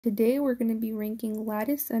Today we're going to be ranking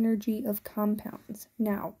lattice energy of compounds.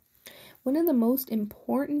 Now, one of the most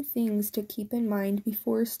important things to keep in mind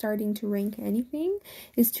before starting to rank anything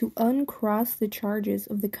is to uncross the charges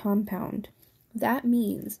of the compound. That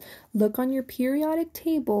means look on your periodic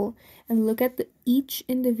table and look at each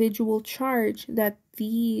individual charge that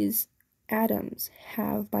these atoms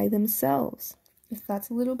have by themselves. If that's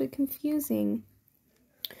a little bit confusing,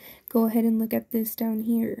 go ahead and look at this down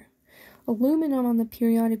here. Aluminum on the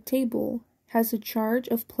periodic table has a charge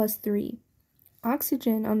of +3.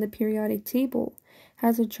 Oxygen on the periodic table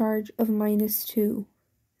has a charge of -2.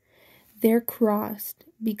 They're crossed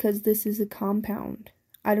because this is a compound.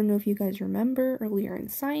 I don't know if you guys remember earlier in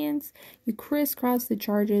science, you crisscross the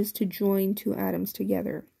charges to join two atoms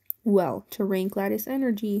together. Well, to rank lattice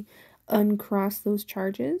energy, uncross those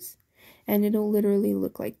charges, and it'll literally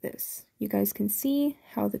look like this. You guys can see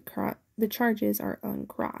how the charges are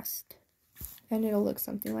uncrossed. And it'll look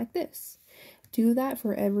something like this. Do that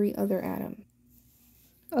for every other atom.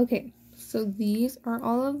 Okay, so these are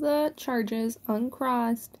all of the charges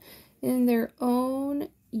uncrossed in their own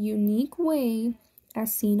unique way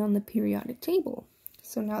as seen on the periodic table.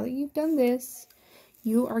 So now that you've done this,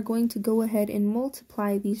 you are going to go ahead and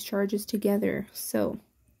multiply these charges together. So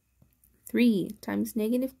 3 times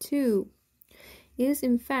 -2 is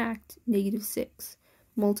in fact -6.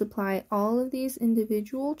 Multiply all of these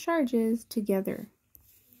individual charges together.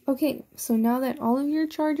 Okay, so now that all of your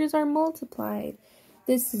charges are multiplied,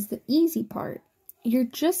 this is the easy part. You're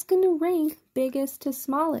just going to rank biggest to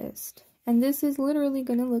smallest. And this is literally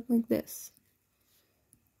going to look like this.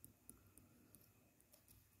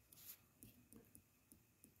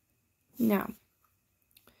 Now,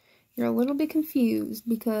 you're a little bit confused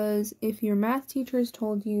because if your math teacher has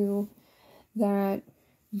told you that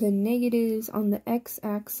the negatives on the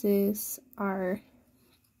x-axis are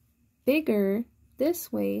bigger this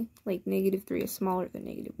way, like -3 is smaller than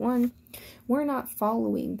 -1, we're not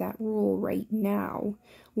following that rule right now.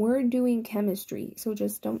 We're doing chemistry, so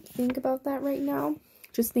just don't think about that right now.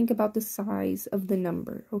 Just think about the size of the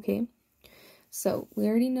number, okay? So, we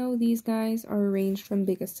already know these guys are arranged from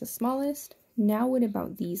biggest to smallest. Now what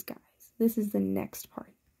about these guys? This is the next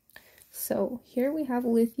part. So here we have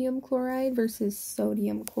lithium chloride versus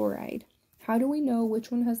sodium chloride. How do we know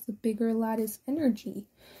which one has the bigger lattice energy?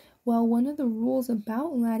 Well, one of the rules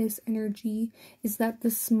about lattice energy is that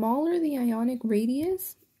the smaller the ionic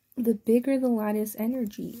radius, the bigger the lattice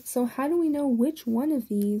energy. So how do we know which one of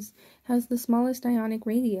these has the smallest ionic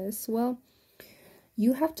radius? Well,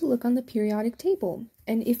 you have to look on the periodic table.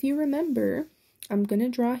 And if you remember, I'm going to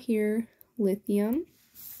draw here lithium.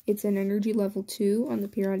 It's an energy level 2 on the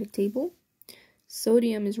periodic table.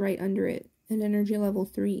 Sodium is right under it, an energy level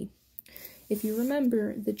 3. If you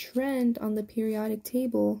remember the trend on the periodic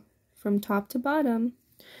table from top to bottom,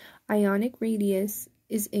 ionic radius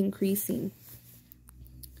is increasing.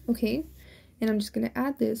 Okay, and I'm just going to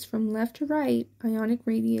add this from left to right, ionic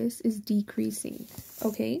radius is decreasing.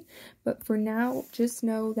 Okay, but for now, just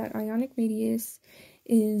know that ionic radius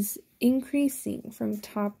is increasing from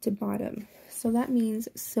top to bottom. So that means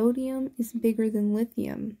sodium is bigger than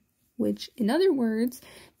lithium, which in other words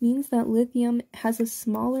means that lithium has a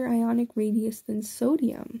smaller ionic radius than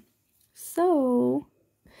sodium. So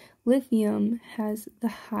lithium has the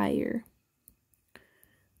higher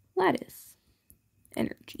lattice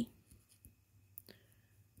energy.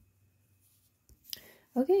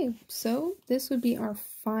 Okay, so this would be our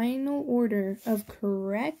final order of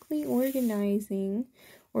correctly organizing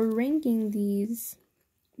or ranking these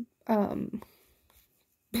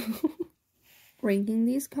ranking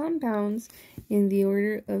these compounds in the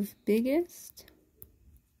order of biggest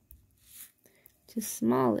to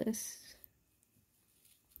smallest.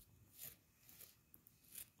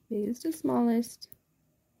 Biggest to smallest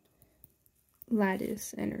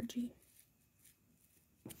lattice energy.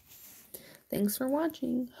 Thanks for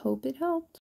watching. Hope it helped.